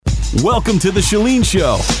Welcome to The Chalene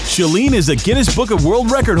Show. Chalene is a Guinness Book of World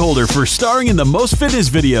Record holder for starring in the most fitness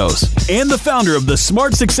videos and the founder of the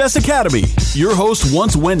Smart Success Academy. Your host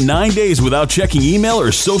once went 9 days without checking email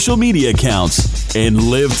or social media accounts and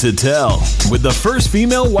lived to tell with the first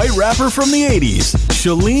female white rapper from the 80s,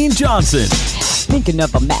 Chalene Johnson. Thinking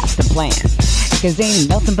of a master plan, cause ain't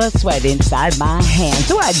nothing but sweat inside my hands.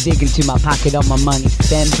 So I dig into my pocket on my money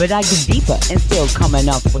spent, but I get deeper and still coming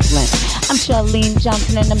up with lint. I'm Chalene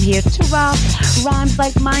Johnson and I'm here to rob. Rhymes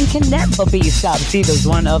like mine can never be stopped. See, there's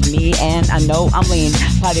one of me and I know I'm lean.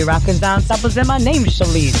 Party rockers, down stoppers, and my name's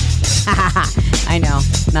Chalene. I know,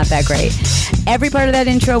 not that great. Every part of that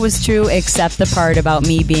intro was true except the part about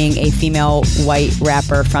me being a female white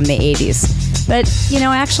rapper from the 80s. But,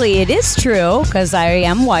 actually it is true because I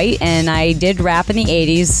am white and I did rap in the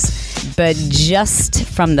 80s, but just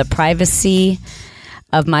from the privacy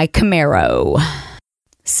of my Camaro.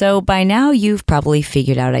 So by now you've probably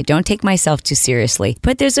figured out I don't take myself too seriously,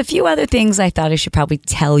 but there's a few other things I thought I should probably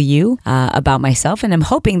tell you about myself, and I'm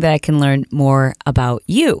hoping that I can learn more about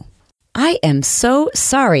you. I am so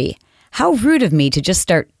sorry. How rude of me to just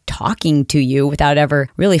start talking to you without ever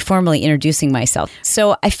really formally introducing myself.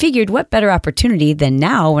 So I figured what better opportunity than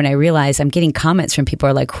now when I realize I'm getting comments from people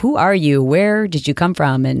who are like, who are you? Where did you come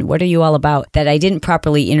from? And what are you all about? That I didn't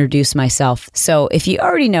properly introduce myself. So if you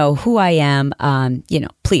already know who I am,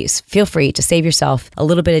 please feel free to save yourself a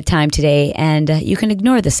little bit of time today and you can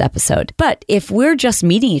ignore this episode. But if we're just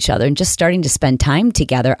meeting each other and just starting to spend time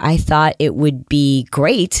together, I thought it would be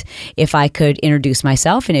great if I could introduce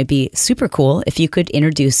myself, and it'd be super cool if you could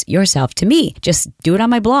introduce yourself to me. Just do it on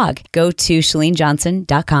my blog. Go to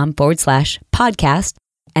chalenejohnson.com/podcast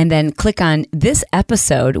and then click on this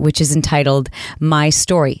episode, which is entitled My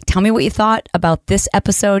Story. Tell me what you thought about this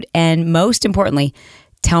episode, and most importantly,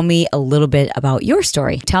 tell me a little bit about your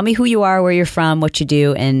story. Tell me who you are, where you're from, what you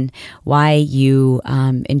do, and why you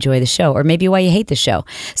enjoy the show, or maybe why you hate the show.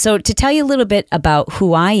 So to tell you a little bit about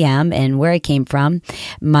who I am and where I came from,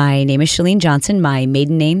 my name is Chalene Johnson, my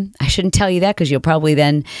maiden name. I shouldn't tell you that because you'll probably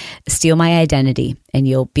then steal my identity and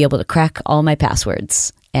you'll be able to crack all my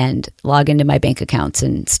passwords and log into my bank accounts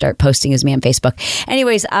and start posting as me on Facebook.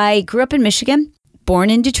 Anyways, I grew up in Michigan,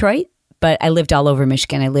 born in Detroit, but I lived all over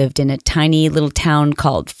Michigan. I lived in a tiny little town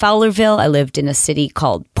called Fowlerville. I lived in a city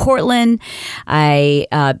called Portland. I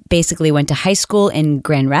basically went to high school in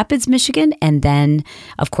Grand Rapids, Michigan. And then,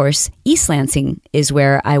 of course, East Lansing is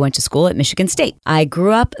where I went to school at Michigan State. I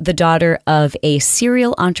grew up the daughter of a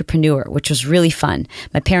serial entrepreneur, which was really fun.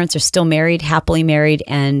 My parents are still married, happily married,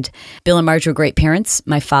 and Bill and Marge were great parents.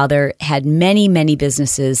 My father had many, many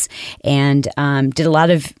businesses and did a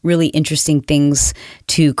lot of really interesting things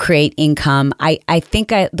to create income. I think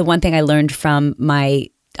the one thing I learned from my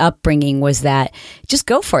upbringing was that just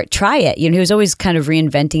go for it, try it. He was always kind of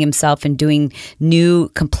reinventing himself and doing new,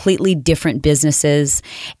 completely different businesses.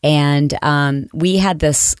 And we had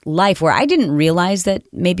this life where I didn't realize that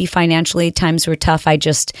maybe financially times were tough. I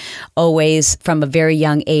just always, from a very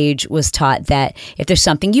young age, was taught that if there's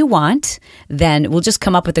something you want, then we'll just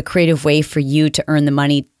come up with a creative way for you to earn the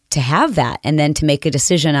money to have that, and then to make a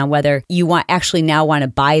decision on whether you want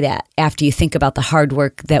to buy that after you think about the hard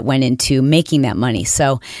work that went into making that money.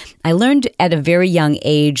 So I learned at a very young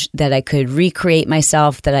age that I could recreate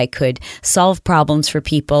myself, that I could solve problems for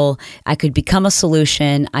people, I could become a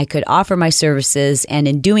solution, I could offer my services, and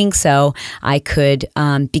in doing so, I could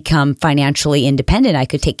become financially independent. I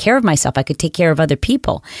could take care of myself. I could take care of other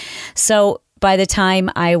people. So by the time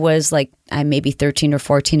I was I'm maybe 13 or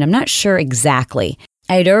 14, I'm not sure exactly,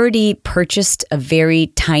 I had already purchased a very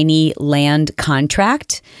tiny land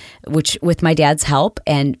contract, which with my dad's help,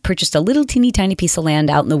 and purchased a little teeny tiny piece of land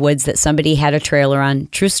out in the woods that somebody had a trailer on,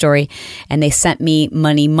 true story, and they sent me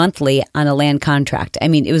money monthly on a land contract. I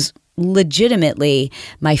mean, it was legitimately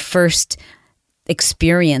my first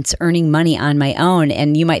experience earning money on my own.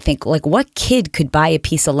 And you might think, what kid could buy a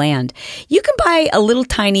piece of land? You can buy a little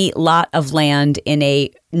tiny lot of land in a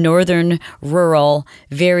northern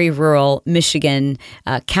very rural Michigan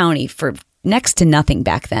county for next to nothing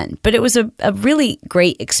back then. But it was a really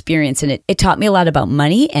great experience, and it taught me a lot about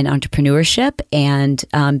money and entrepreneurship and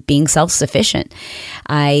being self-sufficient.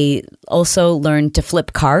 I also learned to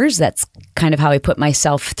flip cars. That's kind of how I put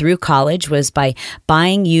myself through college, was by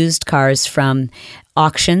buying used cars from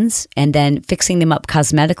auctions and then fixing them up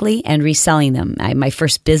cosmetically and reselling them. My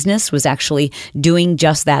first business was actually doing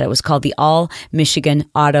just that. It was called the All Michigan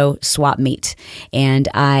Auto Swap Meet. And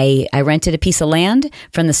I rented a piece of land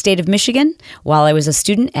from the state of Michigan while I was a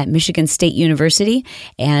student at Michigan State University.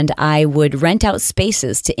 And I would rent out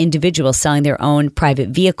spaces to individuals selling their own private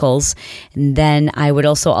vehicles. And then I would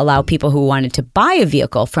also allow people who wanted to buy a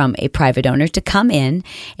vehicle from a private owner to come in,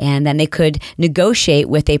 and then they could negotiate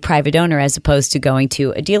with a private owner as opposed to going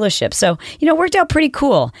to a dealership. So, it worked out pretty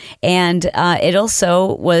cool. And it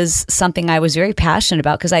also was something I was very passionate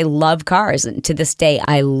about because I love cars. And to this day,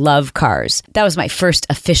 I love cars. That was my first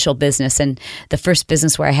official business and the first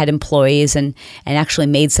business where I had employees and actually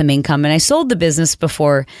made some income. And I sold the business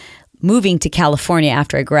before moving to California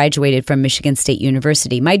after I graduated from Michigan State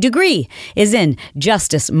University. My degree is in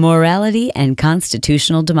Justice, Morality, and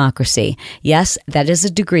Constitutional Democracy. Yes, that is a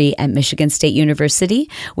degree at Michigan State University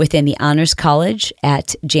within the Honors College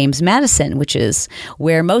at James Madison, which is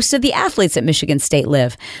where most of the athletes at Michigan State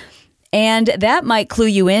live. And that might clue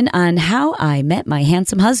you in on how I met my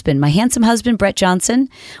handsome husband. My handsome husband, Brett Johnson,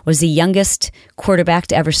 was the youngest quarterback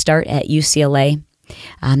to ever start at UCLA.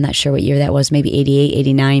 I'm not sure what year that was, maybe 88,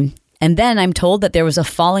 89. And then I'm told that there was a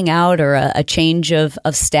falling out or a change of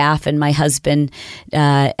staff, and my husband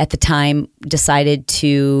at the time decided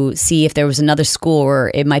to see if there was another school or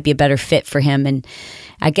it might be a better fit for him. And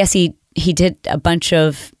I guess he did a bunch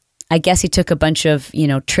of, he took a bunch of,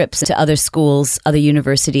 trips to other schools, other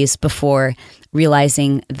universities before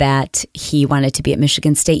realizing that he wanted to be at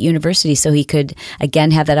Michigan State University so he could, again,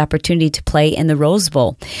 have that opportunity to play in the Rose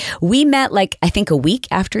Bowl. We met, I think a week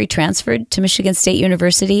after he transferred to Michigan State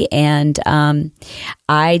University, and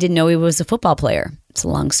I didn't know he was a football player. It's a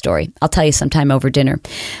long story. I'll tell you sometime over dinner.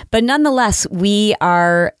 But nonetheless, we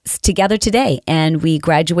are together today, and we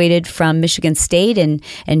graduated from Michigan State and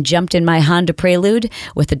jumped in my Honda Prelude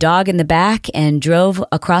with a dog in the back and drove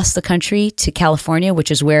across the country to California,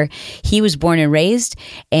 which is where he was born and raised.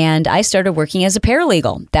 And I started working as a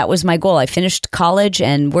paralegal. That was my goal. I finished college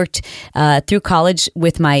and worked through college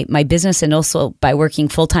with my business and also by working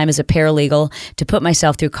full-time as a paralegal to put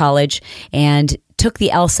myself through college, and took the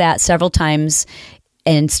LSAT several times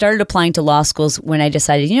and started applying to law schools when I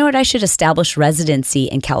decided, I should establish residency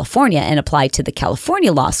in California and apply to the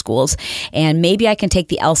California law schools. And maybe I can take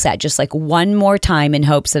the LSAT just one more time in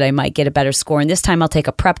hopes that I might get a better score. And this time I'll take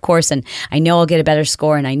a prep course and I know I'll get a better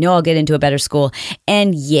score and I know I'll get into a better school.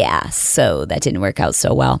 And so that didn't work out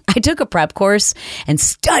so well. I took a prep course and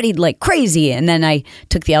studied like crazy. And then I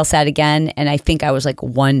took the LSAT again, and I think I was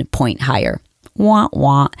 1 point higher. Wah,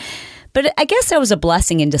 wah. But I guess that was a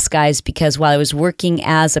blessing in disguise because while I was working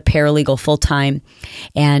as a paralegal full-time,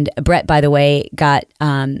 and Brett, by the way, got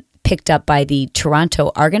picked up by the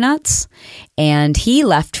Toronto Argonauts, and he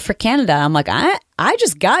left for Canada. I'm like, I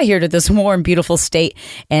just got here to this warm, beautiful state,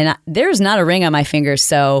 and there's not a ring on my finger,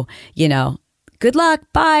 so, good luck,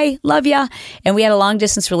 bye, love ya. And we had a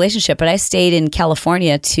long-distance relationship, but I stayed in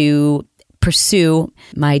California to pursue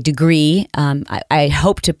my degree. I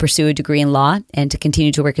hope to pursue a degree in law and to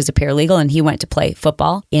continue to work as a paralegal. And he went to play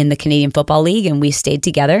football in the Canadian Football League, and we stayed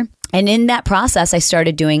together. And in that process, I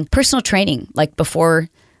started doing personal training, before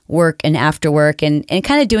work and after work, and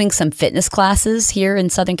kind of doing some fitness classes here in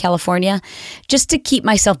Southern California just to keep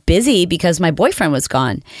myself busy because my boyfriend was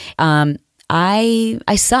gone.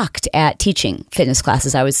 I sucked at teaching fitness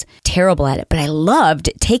classes. I was terrible at it, but I loved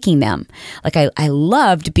taking them. I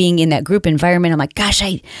loved being in that group environment. I'm like, gosh,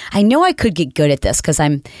 I know I could get good at this because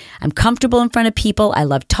I'm comfortable in front of people. I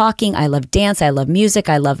love talking. I love dance. I love music.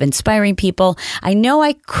 I love inspiring people. I know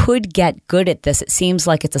I could get good at this. It seems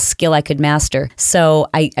like it's a skill I could master. So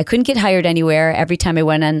I couldn't get hired anywhere. Every time I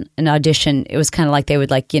went on an audition, it was kind of like they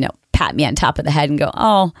would pat me on top of the head and go,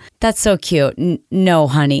 "Oh, that's so cute. No,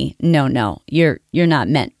 honey. No. You're not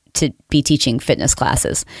meant to be teaching fitness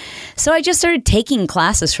classes." So I just started taking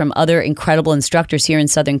classes from other incredible instructors here in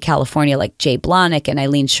Southern California, like Jay Blahnik and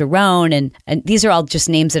Eileen Sharon. And these are all just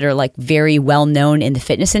names that are very well known in the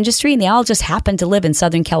fitness industry. And they all just happen to live in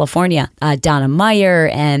Southern California. Donna Meyer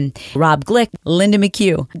and Rob Glick, Linda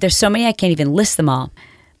McHugh. There's so many I can't even list them all.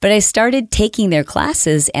 But I started taking their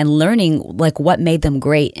classes and learning what made them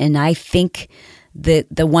great. And I think the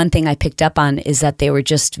one thing I picked up on is that they were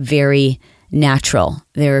just very natural.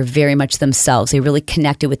 They were very much themselves. They really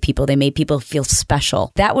connected with people. They made people feel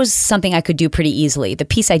special. That was something I could do pretty easily. The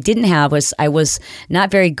piece I didn't have was I was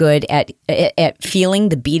not very good at feeling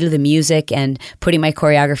the beat of the music and putting my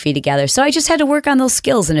choreography together. So I just had to work on those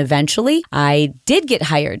skills. And eventually I did get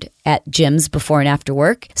hired at gyms before and after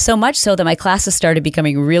work, so much so that my classes started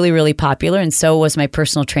becoming really, really popular. And so was my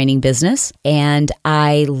personal training business. And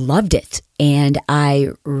I loved it. And I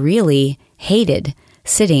really hated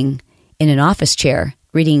sitting in an office chair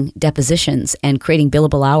reading depositions and creating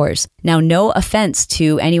billable hours. Now, no offense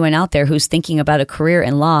to anyone out there who's thinking about a career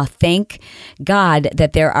in law. Thank God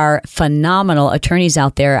that there are phenomenal attorneys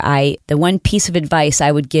out there. The one piece of advice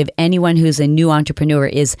I would give anyone who's a new entrepreneur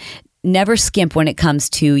is never skimp when it comes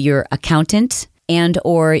to your accountant and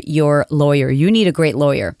or your lawyer. You need a great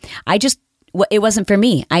lawyer. It wasn't for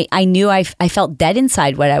me. I knew I felt dead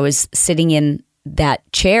inside when I was sitting in that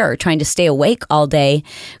chair trying to stay awake all day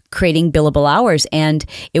creating billable hours. And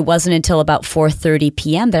it wasn't until about 4:30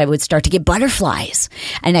 p.m. that I would start to get butterflies.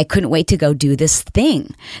 And I couldn't wait to go do this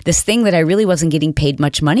thing that I really wasn't getting paid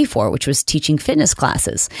much money for, which was teaching fitness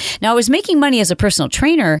classes. Now, I was making money as a personal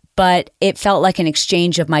trainer, but it felt like an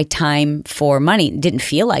exchange of my time for money. It didn't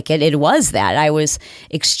feel like it. It was that. I was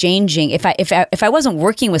exchanging. If I wasn't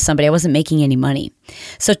working with somebody, I wasn't making any money.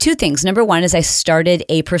 So two things. Number one is I started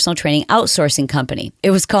a personal training outsourcing company.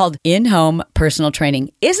 It was called In-Home Personal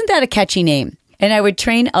Training. Isn't that a catchy name? And I would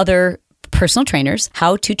train other personal trainers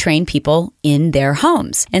how to train people in their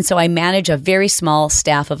homes. And so I manage a very small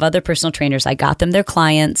staff of other personal trainers. I got them their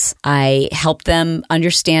clients. I helped them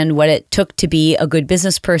understand what it took to be a good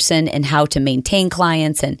business person and how to maintain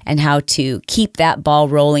clients and how to keep that ball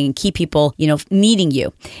rolling and keep people, needing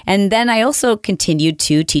you. And then I also continued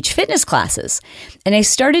to teach fitness classes. And I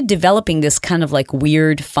started developing this kind of like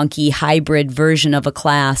weird, funky hybrid version of a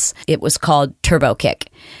class. It was called Turbo Kick.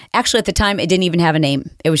 Actually, at the time, it didn't even have a name.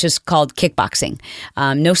 It was just called kickboxing.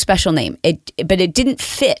 No special name. But it didn't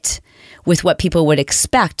fit with what people would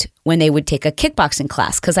expect when they would take a kickboxing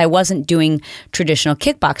class, because I wasn't doing traditional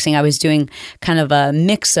kickboxing. I was doing kind of a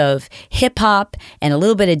mix of hip hop and a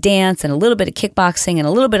little bit of dance and a little bit of kickboxing and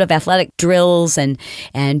a little bit of athletic drills and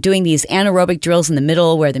doing these anaerobic drills in the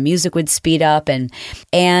middle where the music would speed up and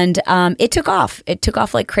it took off. It took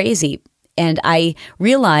off like crazy. And I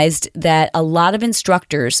realized that a lot of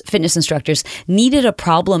fitness instructors, needed a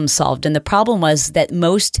problem solved. And the problem was that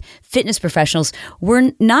most fitness professionals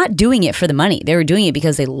were not doing it for the money. They were doing it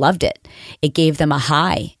because they loved it. It gave them a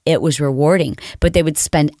high. It was rewarding. But they would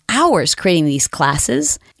spend hours creating these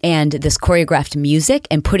classes and this choreographed music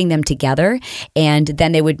and putting them together. And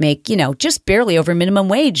then they would make, just barely over minimum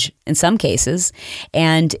wage in some cases.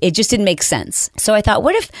 And it just didn't make sense. So I thought,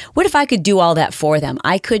 what if I could do all that for them?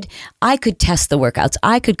 I could test the workouts.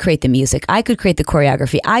 I could create the music. I could create the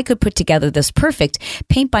choreography. I could put together this perfect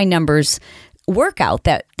paint by numbers workout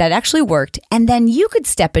that actually worked. And then you could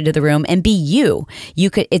step into the room and be you.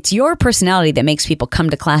 It's your personality that makes people come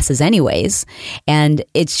to classes anyways. And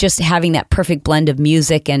it's just having that perfect blend of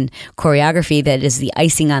music and choreography that is the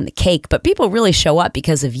icing on the cake. But people really show up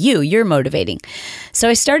because of you. You're motivating. So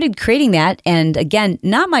I started creating that. And again,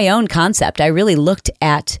 not my own concept. I really looked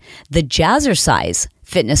at the jazzercise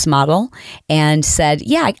fitness model and said,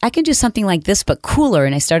 yeah, I can do something like this, but cooler.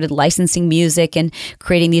 And I started licensing music and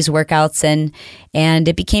creating these workouts and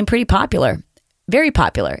it became pretty popular, very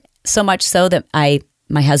popular. So much so that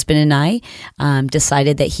my husband and I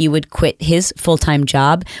decided that he would quit his full-time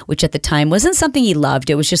job, which at the time wasn't something he loved.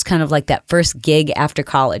 It was just kind of like that first gig after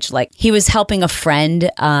college. Like he was helping a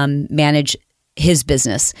friend manage his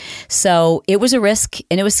business. So it was a risk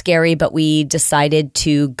and it was scary, but we decided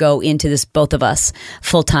to go into this, both of us,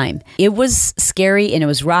 full time. It was scary and it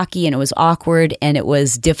was rocky and it was awkward and it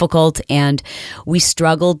was difficult. And we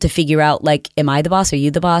struggled to figure out, like, am I the boss? Are you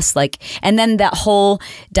the boss? And then that whole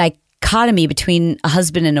dichotomy between a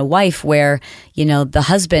husband and a wife where, the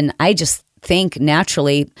husband, I just think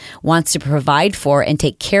naturally wants to provide for and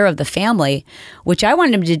take care of the family, which I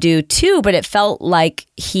wanted him to do too, but it felt like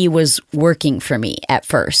he was working for me at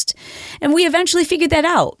first. And we eventually figured that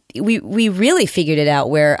out. We really figured it out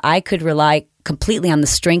where I could rely completely on the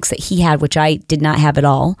strengths that he had, which I did not have at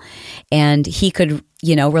all. And he could,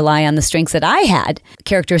 rely on the strengths that I had,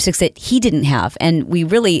 characteristics that he didn't have. And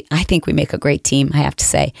I think we make a great team, I have to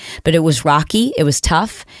say. But it was rocky. It was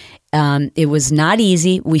tough. It was not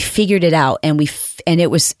easy. We figured it out, and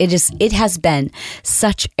it has been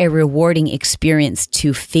such a rewarding experience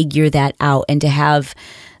to figure that out and to have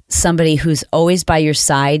somebody who's always by your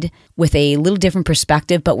side with a little different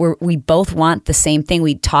perspective, but we both want the same thing.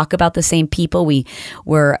 We talk about the same people.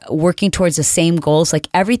 We're working towards the same goals. Like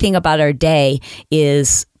everything about our day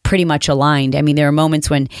is pretty much aligned. I mean, there are moments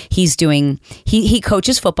when he's doing, he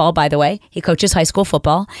coaches football, by the way. He coaches high school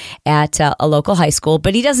football at a local high school,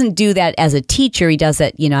 but he doesn't do that as a teacher. He does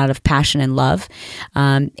it, out of passion and love.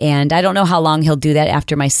 And I don't know how long he'll do that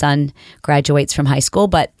after my son graduates from high school,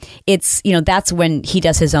 but it's, that's when he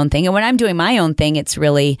does his own thing. And when I'm doing my own thing, it's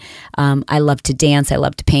really, I love to dance, I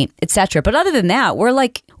love to paint, etc. But other than that,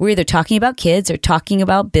 we're either talking about kids or talking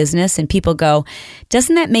about business, and people go,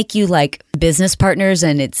 doesn't that make you like business partners?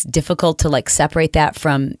 And it's difficult to separate that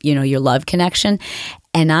from, your love connection.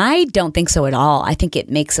 And I don't think so at all. I think it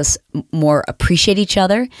makes us more appreciate each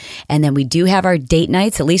other. And then we do have our date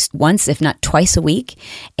nights at least once, if not twice a week.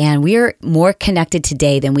 And we're more connected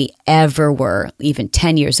today than we ever were, even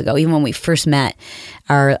 10 years ago. Even when we first met,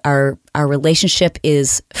 our relationship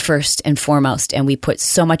is first and foremost, and we put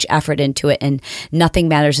so much effort into it, and nothing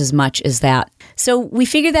matters as much as that. So we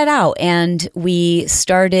figured that out, and we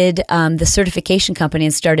started the certification company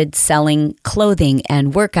and started selling clothing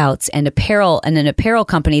and workouts and apparel, and an apparel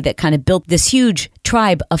company that kind of built this huge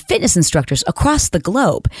tribe of fitness instructors across the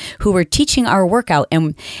globe who were teaching our workout.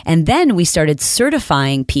 And then we started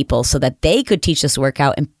certifying people so that they could teach this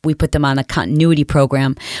workout, and we put them on a continuity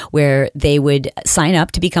program where they would sign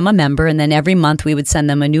up to become a member. And then every month we would send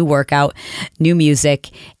them a new workout, new music,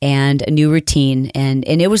 and a new routine. And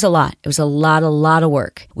it was a lot. It was a lot of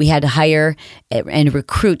work. We had to hire and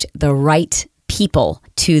recruit the right people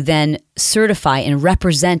to then certify and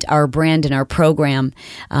represent our brand and our program,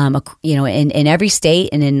 in every state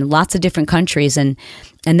and in lots of different countries. And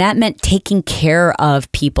that meant taking care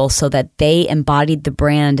of people so that they embodied the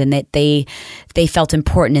brand and that they felt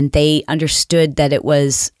important and they understood that it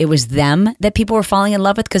was them that people were falling in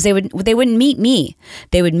love with, because they wouldn't meet me.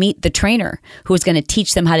 They would meet the trainer who was going to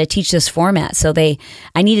teach them how to teach this format. So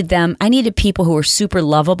I needed people who were super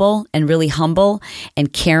lovable and really humble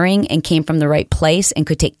and caring and came from the right place and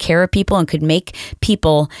could take care of people and could make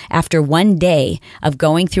people, after one day of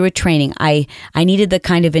going through a training, I needed the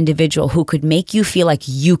kind of individual who could make you feel like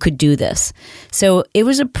you could do this. So it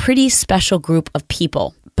was a pretty special group of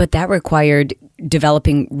people, but that required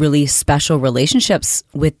developing really special relationships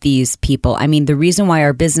with these people. I mean, the reason why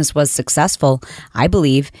our business was successful, I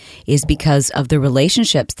believe, is because of the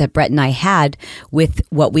relationships that Brett and I had with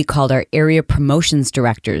what we called our area promotions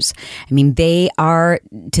directors. I mean, they are,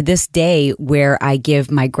 to this day, where I give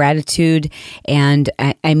my gratitude. And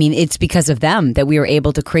I mean, it's because of them that we were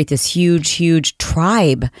able to create this huge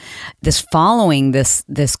tribe, this following,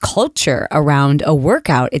 this culture around a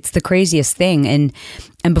workout. It's the craziest thing.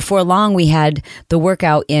 And before long, we had the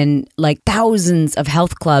workout in thousands of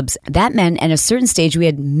health clubs. That meant at a certain stage, we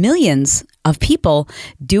had millions of people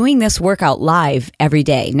doing this workout live every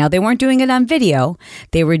day. Now, they weren't doing it on video.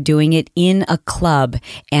 They were doing it in a club.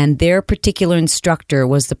 And their particular instructor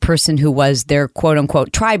was the person who was their quote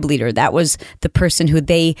unquote tribe leader. That was the person who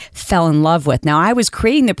they fell in love with. Now, I was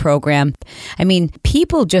creating the program. I mean,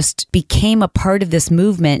 people just became a part of this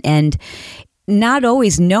movement, and not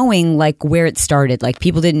always knowing where it started.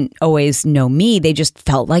 People didn't always know me. They just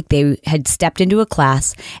felt like they had stepped into a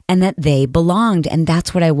class and that they belonged. And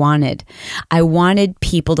that's what I wanted. I wanted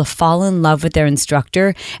people to fall in love with their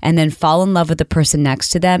instructor and then fall in love with the person next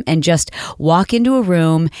to them and just walk into a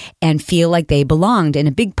room and feel like they belonged. And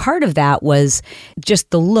a big part of that was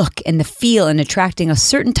just the look and the feel and attracting a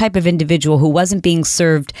certain type of individual who wasn't being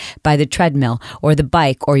served by the treadmill or the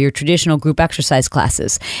bike or your traditional group exercise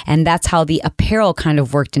classes. And that's how the apparel kind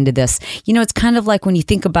of worked into this. It's kind of like when you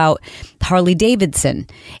think about Harley Davidson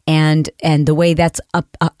and the way that's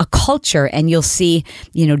a culture, and you'll see,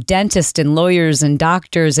 dentists and lawyers and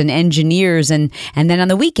doctors and engineers, and then on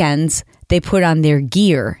the weekends, they put on their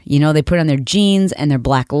gear, they put on their jeans and their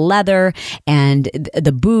black leather and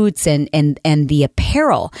the boots and the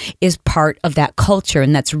apparel is part of that culture.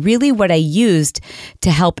 And that's really what I used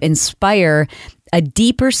to help inspire a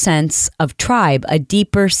deeper sense of tribe, a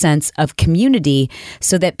deeper sense of community,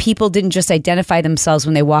 so that people didn't just identify themselves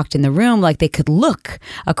when they walked in the room, like they could look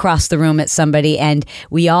across the room at somebody. And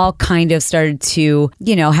we all kind of started to,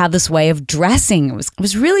 have this way of dressing. It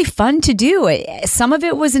was really fun to do. Some of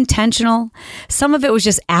it was intentional. Some of it was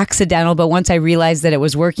just accidental. But once I realized that it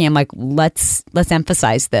was working, I'm like, let's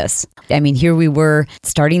emphasize this. I mean, here we were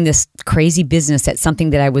starting this crazy business at something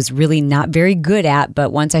that I was really not very good at.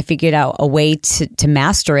 But once I figured out a way to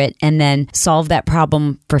master it and then solve that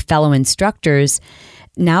problem for fellow instructors,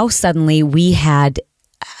 now suddenly we had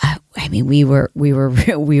I mean, we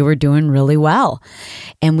were doing really well,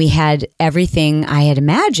 and we had everything I had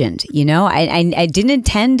imagined. I didn't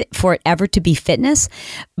intend for it ever to be fitness,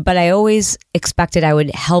 but I always expected I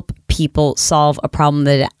would help people solve a problem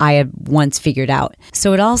that I had once figured out.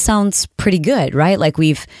 So it all sounds pretty good, right? Like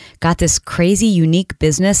we've got this crazy, unique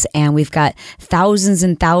business, and we've got thousands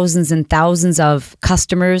and thousands and thousands of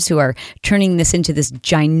customers who are turning this into this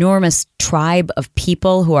ginormous tribe of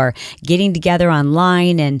people who are getting together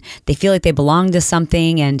online, and they feel like they belong to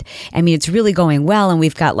something. And I mean, it's really going well. And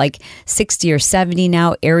we've got like 60 or 70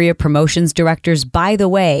 now area promotions directors, by the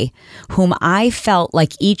way, whom I felt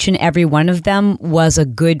like each and every one of them was a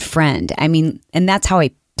good friend. I mean, and that's how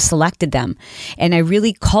I selected them. And I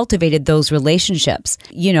really cultivated those relationships.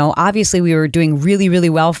 Obviously we were doing really, really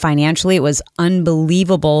well financially. It was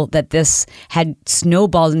unbelievable that this had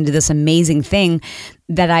snowballed into this amazing thing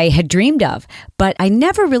that I had dreamed of. But I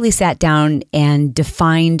never really sat down and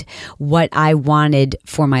defined what I wanted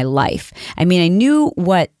for my life. I mean, I knew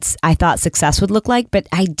what I thought success would look like, but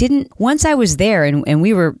I didn't. Once I was there and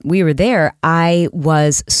we were there, I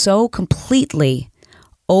was so completely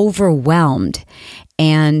overwhelmed.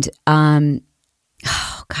 And, oh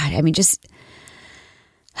God, I mean, just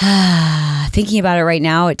thinking about it right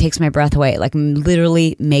now, it takes my breath away. Like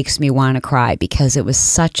literally makes me want to cry, because it was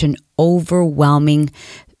such an overwhelming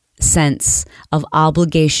sense of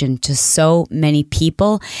obligation to so many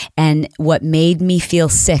people. And what made me feel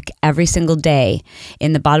sick every single day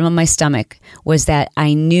in the bottom of my stomach was that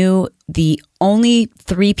I knew the only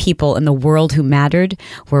 3 people in the world who mattered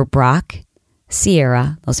were Brock,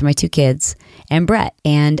 Sierra, those are my 2 kids, and Brett.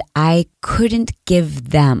 And I couldn't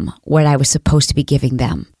give them what I was supposed to be giving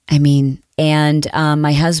them. I mean, and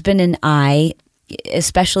my husband and I,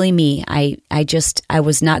 especially me, I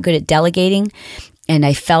was not good at delegating. And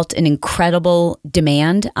I felt an incredible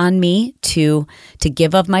demand on me to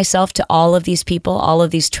give of myself to all of these people, all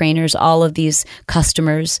of these trainers, all of these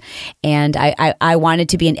customers. And I wanted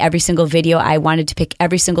to be in every single video. I wanted to pick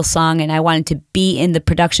every single song, and I wanted to be in the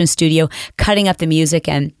production studio cutting up the music,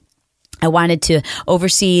 and I wanted to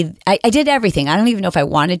oversee. I did everything. I don't even know if I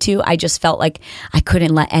wanted to. I just felt like I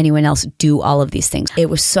couldn't let anyone else do all of these things. It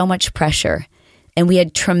was so much pressure. And we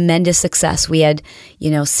had tremendous success. We had,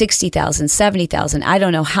 60,000, 70,000. I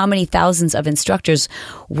don't know how many thousands of instructors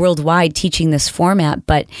worldwide teaching this format,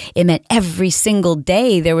 but it meant every single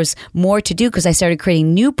day there was more to do, because I started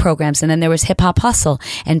creating new programs. And then there was Hip Hop Hustle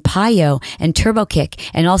and Payo and Turbo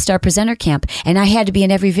Kick and All-Star Presenter Camp. And I had to be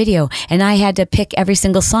in every video, and I had to pick every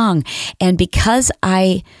single song. And because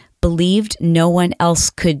I believed no one else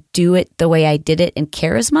could do it the way I did it and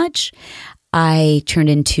care as much, I turned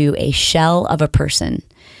into a shell of a person.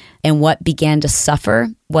 And what began to suffer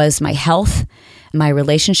was my health, my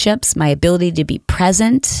relationships, my ability to be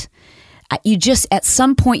present. At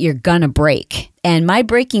some point, you're gonna break. And my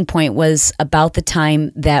breaking point was about the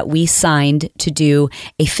time that we signed to do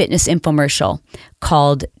a fitness infomercial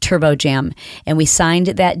called Turbo Jam. And we signed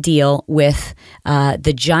that deal with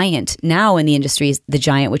the giant, now in the industry, the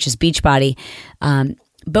giant, which is Beachbody.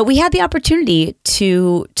 But we had the opportunity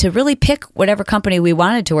to really pick whatever company we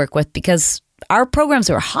wanted to work with, because our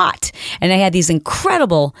programs were hot. And I had these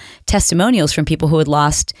incredible testimonials from people who had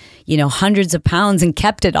lost, hundreds of pounds and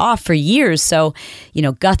kept it off for years. So,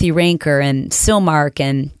 Guthy Ranker and Silmark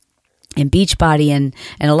and Beachbody and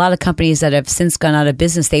a lot of companies that have since gone out of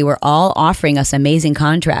business, they were all offering us amazing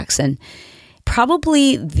contracts. And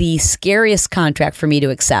probably the scariest contract for me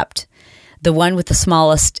to accept, the one with the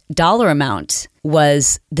smallest dollar amount,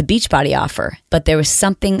 was the Beachbody offer. But there was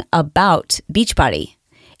something about Beachbody,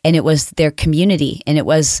 and it was their community, and it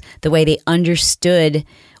was the way they understood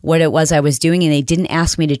what it was I was doing, and they didn't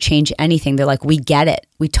ask me to change anything. They're like, we get it.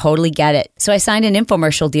 We totally get it. So I signed an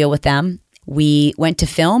infomercial deal with them. We went to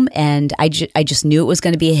film, and I just knew it was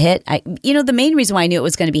going to be a hit. The main reason why I knew it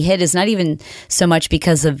was going to be a hit is not even so much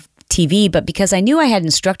because of TV, but because I knew I had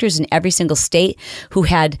instructors in every single state who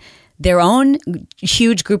had their own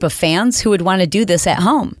huge group of fans who would want to do this at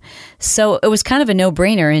home. So it was kind of a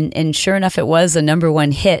no-brainer, and sure enough, it was a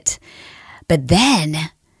 #1 hit. But then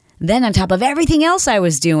on top of everything else I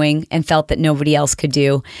was doing and felt that nobody else could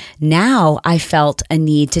do, now I felt a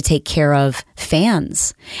need to take care of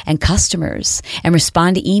fans and customers and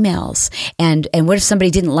respond to emails. And what if somebody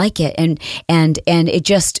didn't like it? And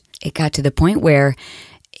it got to the point where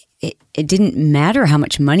it didn't matter how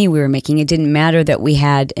much money we were making. It didn't matter that we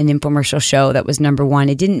had an infomercial show that was #1.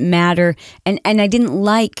 It didn't matter. And I didn't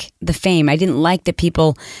like the fame. I didn't like that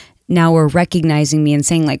people now were recognizing me and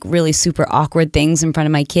saying like really super awkward things in front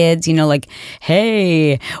of my kids, like,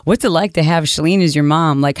 hey, what's it like to have Shalene as your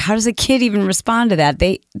mom? Like, how does a kid even respond to that?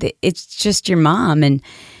 It's just your mom. And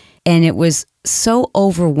And it was so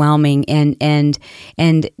overwhelming.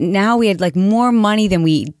 And now we had like more money than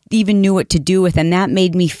we even knew what to do with. And that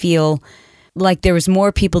made me feel like there was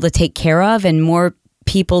more people to take care of and more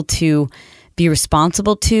people to be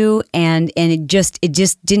responsible to, and it just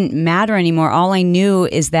didn't matter anymore. All I knew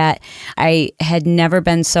is that I had never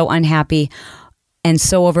been so unhappy and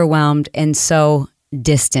so overwhelmed and so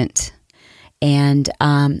distant, and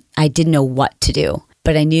I didn't know what to do,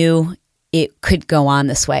 but I knew it could go on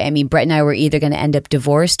this way. I mean, Brett and I were either going to end up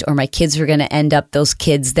divorced, or my kids were going to end up those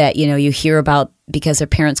kids that, you know, you hear about because their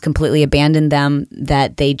parents completely abandoned them,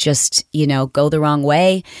 that they just, you know, go the wrong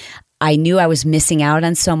way. I knew I was missing out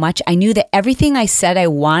on so much. I knew that everything I said I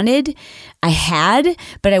wanted, I had,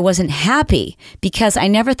 but I wasn't happy because I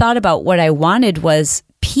never thought about what I wanted was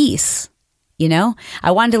peace. You know,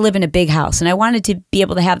 I wanted to live in a big house, and I wanted to be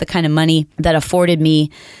able to have the kind of money that afforded me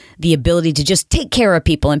the ability to just take care of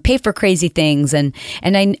people and pay for crazy things. And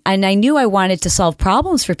I knew I wanted to solve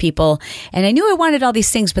problems for people, and I knew I wanted all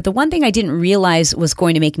these things. But the one thing I didn't realize was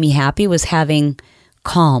going to make me happy was having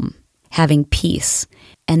calm, having peace.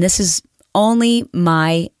 And this is only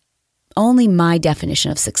my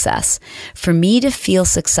definition of success. For me to feel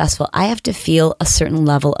successful, I have to feel a certain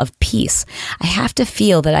level of peace. I have to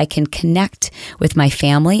feel that I can connect with my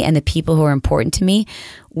family and the people who are important to me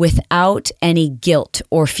without any guilt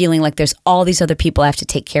or feeling like there's all these other people I have to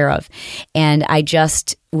take care of. And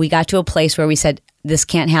we got to a place where we said, this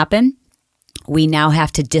can't happen. We now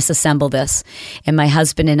have to disassemble this. And my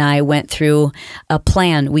husband and I went through a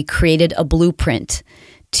plan. We created a blueprint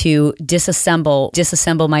to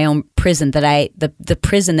disassemble my own prison, the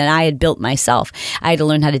prison that I had built myself. I had to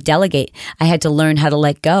learn how to delegate. I had to learn how to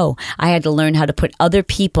let go. I had to learn how to put other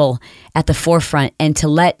people at the forefront and to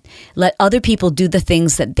let other people do the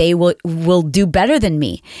things that they will do better than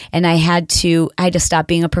me. And I had to stop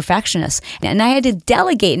being a perfectionist, and I had to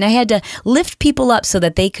delegate, and I had to lift people up so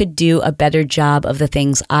that they could do a better job of the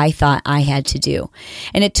things I thought I had to do.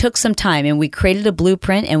 And it took some time, and we created a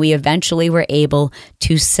blueprint, and we eventually were able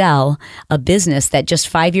to sell a business that just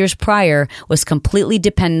 5 years prior was completely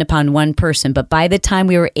dependent upon one person. But by the time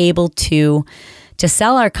we were able to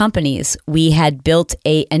sell our companies, we had built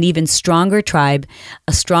an even stronger tribe,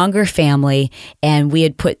 a stronger family, and we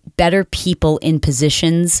had put better people in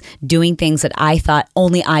positions doing things that I thought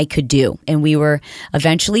only I could do. And we were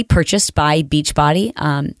eventually purchased by Beachbody.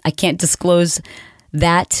 I can't disclose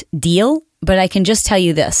that deal, but I can just tell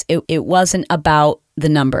you this. It wasn't about the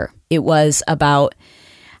number. It was about,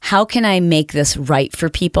 how can I make this right for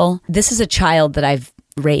people? This is a child that I've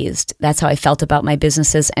raised. That's how I felt about my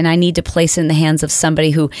businesses. And I need to place it in the hands of somebody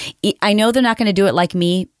who, I know they're not going to do it like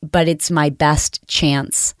me, but it's my best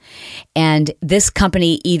chance. And this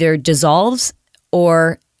company either dissolves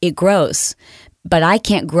or it grows, but I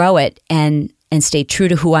can't grow it and stay true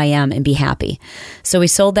to who I am and be happy. So we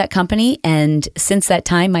sold that company. And since that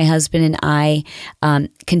time, my husband and I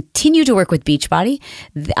continue to work with Beachbody.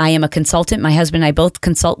 I am a consultant. My husband and I both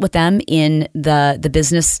consult with them in the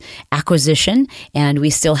business acquisition. And we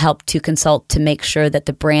still help to consult to make sure that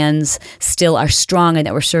the brands still are strong and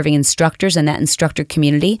that we're serving instructors and that instructor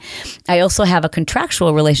community. I also have a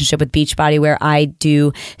contractual relationship with Beachbody where I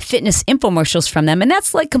do fitness infomercials from them. And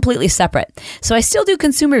that's like completely separate. So I still do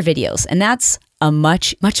consumer videos, and that's a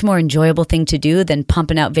much more enjoyable thing to do than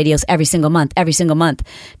pumping out videos every single month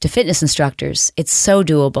to fitness instructors. It's so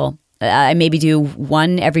doable. I maybe do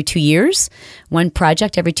one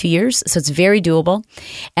project every 2 years. So it's very doable.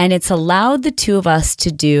 And it's allowed the two of us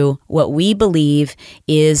to do what we believe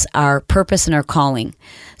is our purpose and our calling.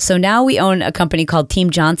 So now we own a company called Team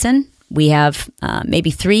Johnson. We have maybe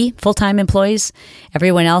 3 full-time employees.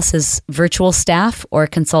 Everyone else is virtual staff or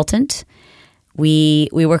consultant. We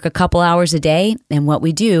work a couple hours a day, and what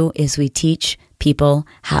we do is we teach people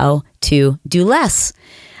how to do less.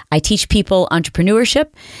 I teach people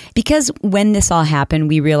entrepreneurship because when this all happened,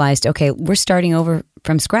 we realized, okay, we're starting over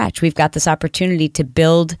from scratch. We've got this opportunity to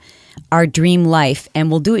build our dream life, and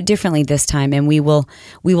we'll do it differently this time. And we will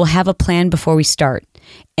have a plan before we start,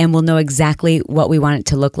 and we'll know exactly what we want it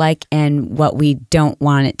to look like and what we don't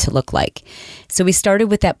want it to look like. So we started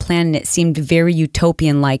with that plan, and it seemed very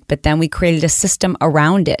utopian-like, but then we created a system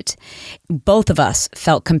around it. Both of us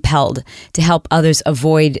felt compelled to help others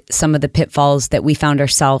avoid some of the pitfalls that we found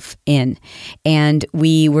ourselves in. And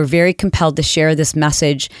we were very compelled to share this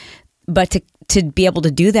message, but to to be able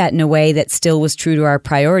to do that in a way that still was true to our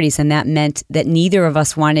priorities. And that meant that neither of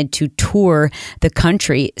us wanted to tour the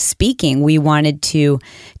country speaking. We wanted to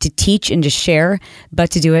teach and to share,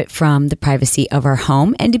 but to do it from the privacy of our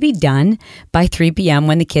home and to be done by 3 p.m.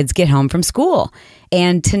 when the kids get home from school.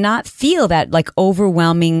 And to not feel that like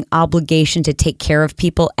overwhelming obligation to take care of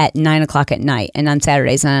people at 9 o'clock at night and on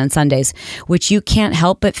Saturdays and on Sundays, which you can't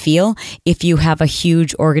help but feel if you have a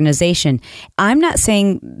huge organization. I'm not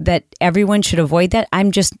saying that everyone should avoid that.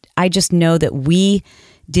 I just know that we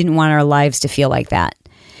didn't want our lives to feel like that.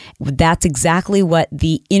 That's exactly what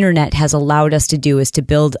the internet has allowed us to do, is to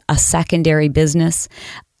build a secondary business.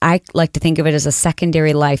 I like to think of it as a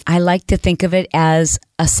secondary life. I like to think of it as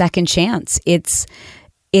a second chance. It's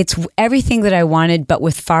everything that I wanted, but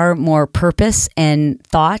with far more purpose and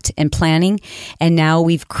thought and planning. And now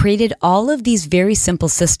we've created all of these very simple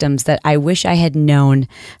systems that I wish I had known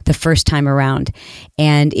the first time around.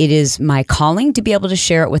 And it is my calling to be able to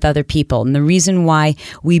share it with other people. And the reason why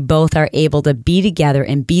we both are able to be together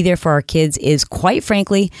and be there for our kids is, quite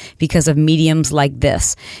frankly, because of mediums like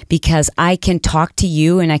this. Because I can talk to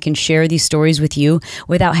you and I can share these stories with you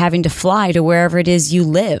without having to fly to wherever it is you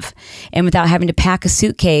live, and without having to pack a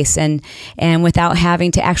suitcase, and without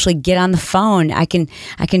having to actually get on the phone. I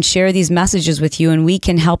can share these messages with you, and we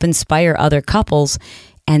can help inspire other couples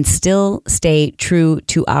and still stay true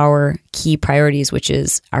to our key priorities, which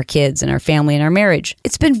is our kids and our family and our marriage.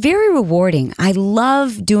 It's been very rewarding. I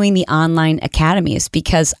love doing the online academies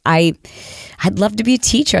because I'd love to be a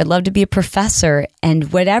teacher. I'd love to be a professor.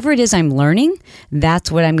 And whatever it is I'm learning,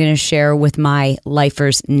 that's what I'm going to share with my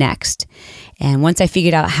lifers next. And once I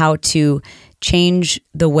figured out how to change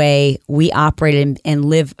the way we operate and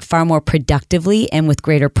live far more productively and with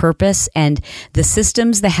greater purpose, and the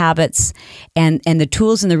systems, the habits, and the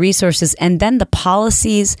tools and the resources, and then the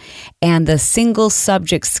policies and the single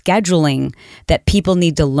subject scheduling that people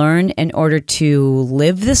need to learn in order to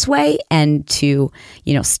live this way and to,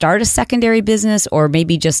 start a secondary business, or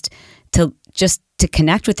maybe just to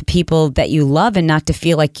connect with the people that you love and not to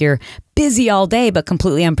feel like you're busy all day but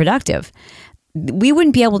completely unproductive. We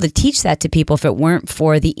wouldn't be able to teach that to people if it weren't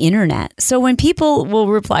for the internet. So when people will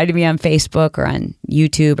reply to me on Facebook or on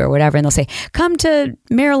YouTube or whatever, and they'll say, come to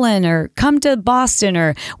Maryland or come to Boston,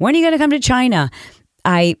 or when are you going to come to China?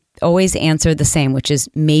 I always answer the same, which is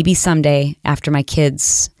maybe someday after my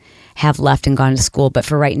kids have left and gone to school. But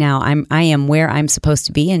for right now, I am where I'm supposed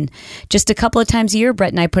to be. And just a couple of times a year,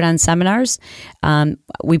 Brett and I put on seminars.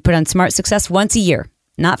 We put on Smart Success once a year.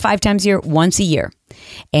 Not 5 times a year, once a year.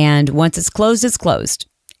 And once it's closed, it's closed.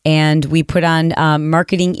 And we put on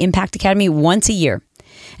Marketing Impact Academy once a year.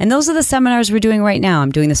 And those are the seminars we're doing right now.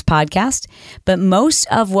 I'm doing this podcast. But most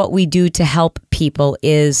of what we do to help people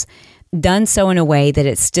is done so in a way that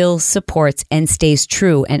it still supports and stays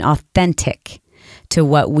true and authentic to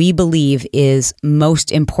what we believe is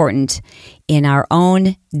most important in our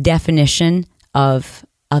own definition of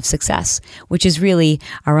success, which is really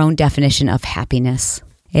our own definition of happiness.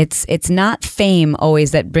 It's not fame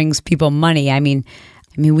always that brings people money. I mean,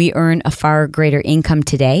 we earn a far greater income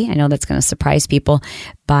today. I know that's going to surprise people,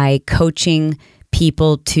 by coaching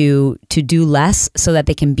people to do less so that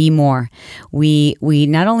they can be more. We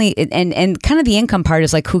not only, and kind of the income part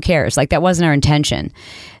is like, who cares? Like, that wasn't our intention.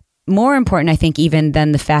 More important, I think, even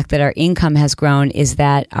than the fact that our income has grown, is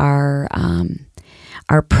that our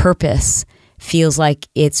purpose feels like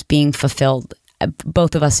it's being fulfilled.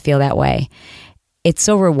 Both of us feel that way. It's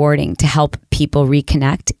so rewarding to help people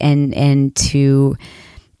reconnect and to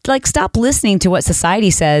stop listening to what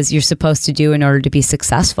society says you're supposed to do in order to be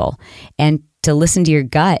successful, and to listen to your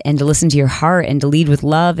gut and to listen to your heart and to lead with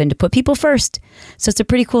love and to put people first. So it's a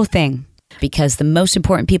pretty cool thing, because the most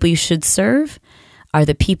important people you should serve are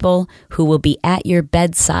the people who will be at your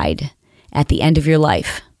bedside at the end of your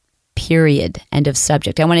life. Period. End of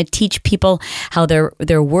subject. I want to teach people how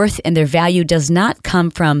their worth and their value does not come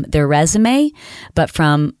from their resume, but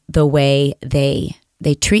from the way they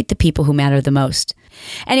treat the people who matter the most.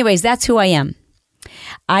 Anyways, that's who I am.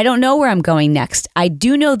 I don't know where I'm going next. I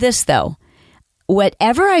do know this, though.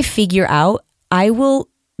 Whatever I figure out, I will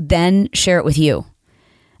then share it with you.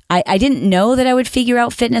 I didn't know that I would figure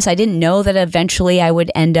out fitness. I didn't know that eventually I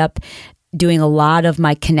would end up doing a lot of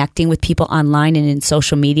my connecting with people online and in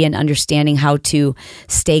social media, and understanding how to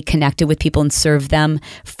stay connected with people and serve them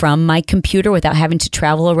from my computer without having to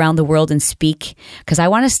travel around the world and speak. Because I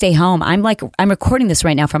want to stay home. I'm recording this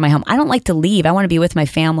right now from my home. I don't like to leave. I want to be with my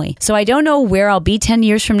family. So I don't know where I'll be 10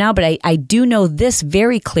 years from now, but I do know this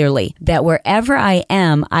very clearly, that wherever I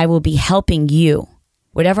am, I will be helping you.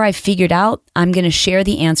 Whatever I've figured out, I'm going to share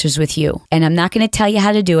the answers with you. And I'm not going to tell you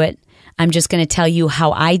how to do it. I'm just going to tell you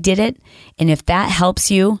how I did it. And if that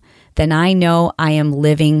helps you, then I know I am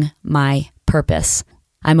living my purpose.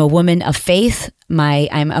 I'm a woman of faith.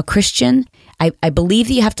 I'm a Christian. I believe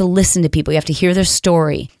that you have to listen to people. You have to hear their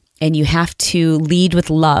story and you have to lead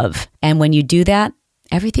with love. And when you do that,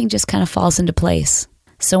 everything just kind of falls into place.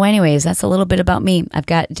 So anyways, that's a little bit about me.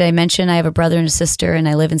 Did I mention I have a brother and a sister and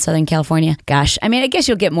I live in Southern California? Gosh, I guess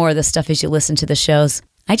you'll get more of this stuff as you listen to the shows.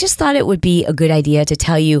 I just thought it would be a good idea to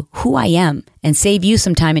tell you who I am and save you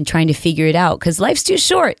some time in trying to figure it out because life's too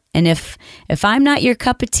short. And if I'm not your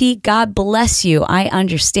cup of tea, God bless you. I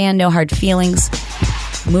understand, no hard feelings.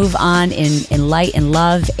 Move on in light and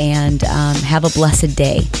love and have a blessed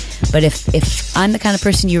day. But if I'm the kind of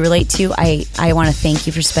person you relate to, I want to thank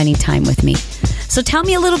you for spending time with me. So tell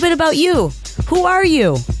me a little bit about you. Who are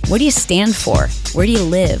you? What do you stand for? Where do you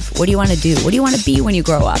live? What do you want to do? What do you want to be when you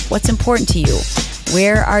grow up? What's important to you?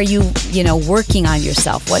 Where are you, working on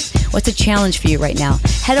yourself? What's a challenge for you right now?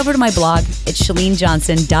 Head over to my blog at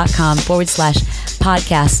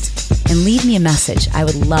shalenejohnson.com/podcast and leave me a message. I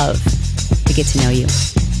would love to get to know you.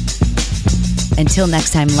 Until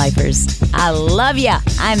next time, lifers, I love ya.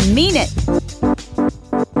 I mean it.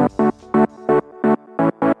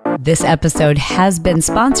 This episode has been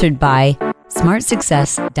sponsored by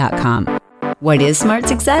smartsuccess.com. What is Smart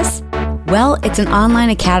Success? Well, it's an online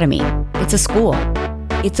academy. It's a school.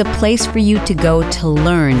 It's a place for you to go to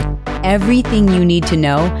learn everything you need to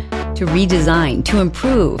know to redesign, to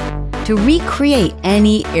improve, to recreate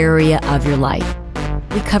any area of your life.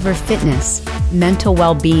 We cover fitness, mental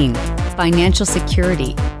well-being, financial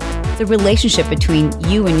security, the relationship between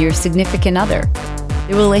you and your significant other,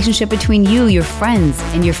 the relationship between you, your friends,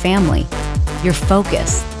 and your family, your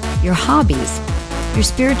focus, your hobbies, your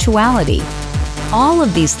spirituality. All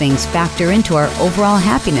of these things factor into our overall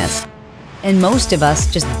happiness. And most of us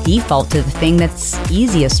just default to the thing that's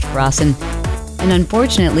easiest for us. And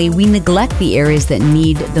unfortunately, we neglect the areas that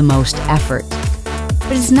need the most effort.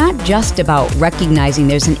 But it's not just about recognizing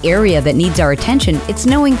there's an area that needs our attention. It's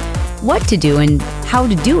knowing what to do and how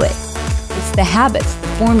to do it. It's the habits, the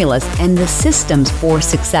formulas, and the systems for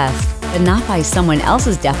success, but not by someone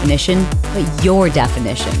else's definition, but your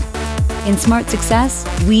definition. In Smart Success,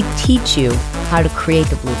 we teach you how to create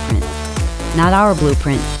the blueprint. Not our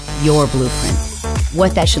blueprint, your blueprint.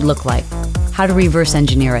 What that should look like, how to reverse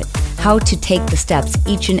engineer it, how to take the steps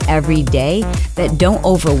each and every day that don't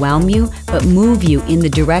overwhelm you, but move you in the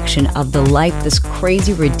direction of the life, this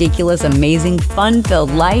crazy, ridiculous, amazing,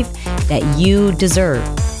 fun-filled life that you deserve.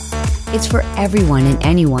 It's for everyone and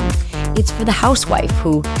anyone. It's for the housewife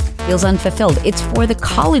who feels unfulfilled. It's for the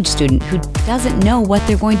college student who doesn't know what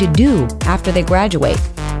they're going to do after they graduate.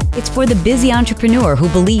 It's for the busy entrepreneur who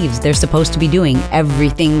believes they're supposed to be doing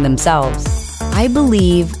everything themselves. I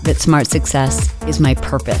believe that Smart Success is my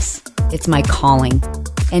purpose. It's my calling.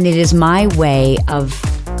 And it is my way of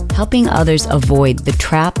helping others avoid the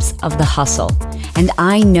traps of the hustle. And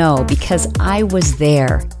I know because I was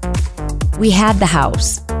there. We had the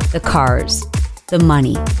house, the cars, the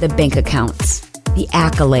money, the bank accounts, the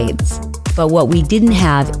accolades. But what we didn't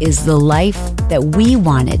have is the life that we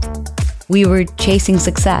wanted. We were chasing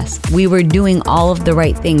success. We were doing all of the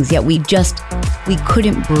right things, yet we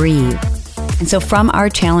couldn't breathe. And so from our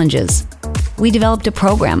challenges, we developed a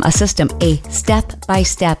program, a system, a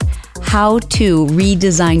step-by-step how to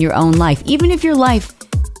redesign your own life. Even if your life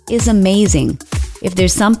is amazing, if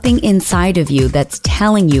there's something inside of you that's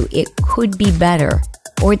telling you it could be better,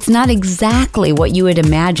 or it's not exactly what you had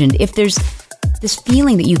imagined, if there's this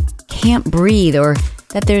feeling that you can't breathe or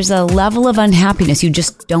that there's a level of unhappiness you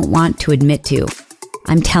just don't want to admit to,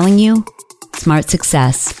 I'm telling you, Smart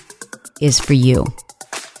Success is for you.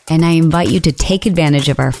 And I invite you to take advantage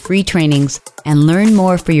of our free trainings and learn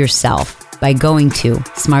more for yourself by going to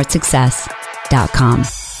smartsuccess.com.